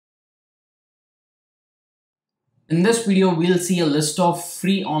In this video, we'll see a list of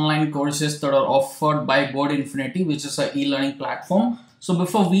free online courses that are offered by Board Infinity, which is an e-learning platform. So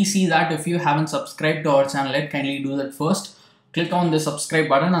before we see that, if you haven't subscribed to our channel yet, kindly do that first. Click on the subscribe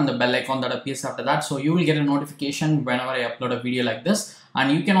button and the bell icon that appears after that. So you will get a notification whenever I upload a video like this.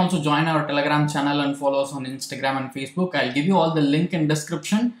 And you can also join our Telegram channel and follow us on Instagram and Facebook. I'll give you all the link in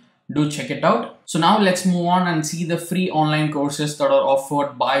description. Do check it out. So now let's move on and see the free online courses that are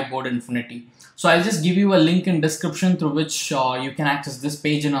offered by Board Infinity. So I'll just give you a link in description through which you can access this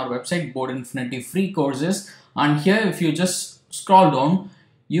page in our website, Board Infinity free courses. And here, if you just scroll down,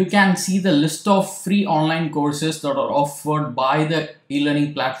 you can see the list of free online courses that are offered by the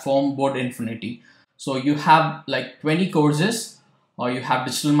e-learning platform Board Infinity. So you have like 20 courses, or you have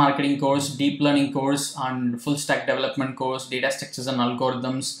digital marketing course, deep learning course, and full stack development course, data structures and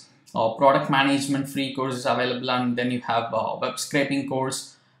algorithms, product management free courses available, and then you have web scraping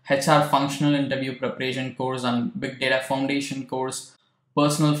course, HR functional interview preparation course, and big data foundation course.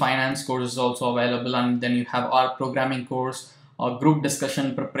 Personal finance course is also available, and then you have R programming course. Group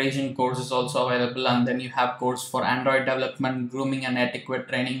discussion preparation course is also available, and then you have course for Android development, grooming and etiquette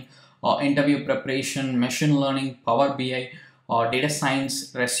training, interview preparation, machine learning, Power BI, data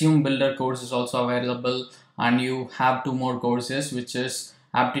science, resume builder course is also available, and you have two more courses, which is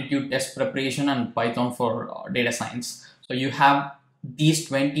aptitude test preparation and Python for data science. So you have these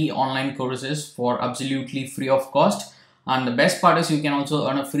 20 online courses for absolutely free of cost, and the best part is you can also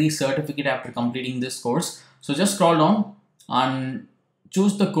earn a free certificate after completing this course. So just scroll down and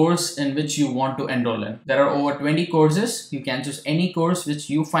choose the course in which you want to enroll in. There are over 20 courses. You can choose any course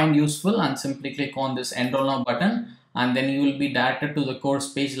which you find useful and simply click on this enroll now button, and then you will be directed to the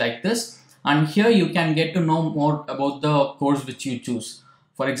course page like this. And here you can get to know more about the course which you choose.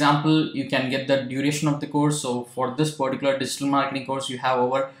 For example, you can get the duration of the course. So for this particular digital marketing course, you have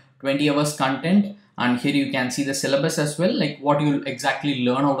over 20 hours content, and here you can see the syllabus as well, like what you'll exactly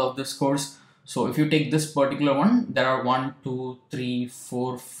learn out of this course. So if you take this particular one, there are 1, 2, 3,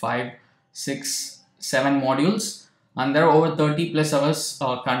 4, 5, 6, 7 modules, and there are over 30 plus hours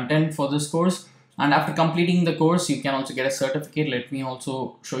content for this course. And after completing the course, you can also get a certificate. Let me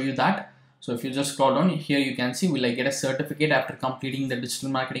also show you that. So if you just scroll down here, you can see, will I get a certificate after completing the digital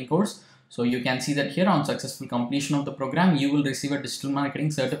marketing course? So you can see that here, on successful completion of the program, you will receive a digital marketing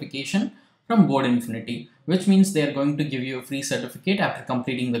certification from Board Infinity, which means they are going to give you a free certificate after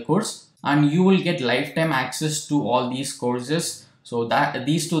completing the course, and you will get lifetime access to all these courses. So that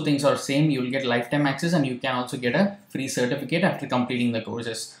these two things are same. You will get lifetime access, and you can also get a free certificate after completing the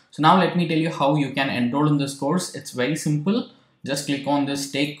courses. So now let me tell you how you can enroll in this course. It's very simple. Just click on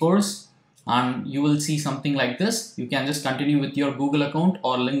this take course, and you will see something like this. You can just continue with your Google account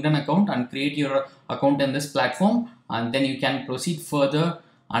or LinkedIn account and create your account in this platform, and then you can proceed further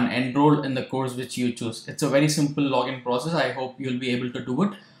and enroll in the course which you choose. It's a very simple login process. I hope you'll be able to do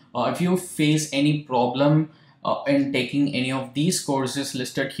it. If you face any problem in taking any of these courses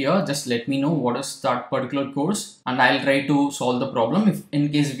listed here, just let me know what is that particular course, and I'll try to solve the problem.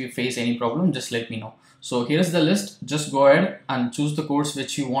 If you face any problem, just let me know. So here's the list. Just go ahead and choose the course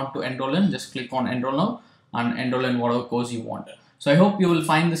which you want to enroll in. Just click on enroll now and enroll in whatever course you want. So I hope you will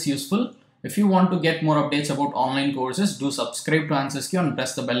find this useful. If you want to get more updates about online courses, do subscribe to answersQ and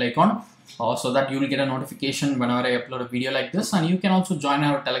press the bell icon so that you will get a notification whenever I upload a video like this. And you can also join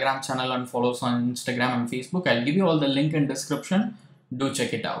our Telegram channel and follow us on Instagram and Facebook. I'll give you all the link in description. Do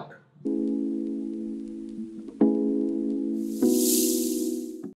check it out.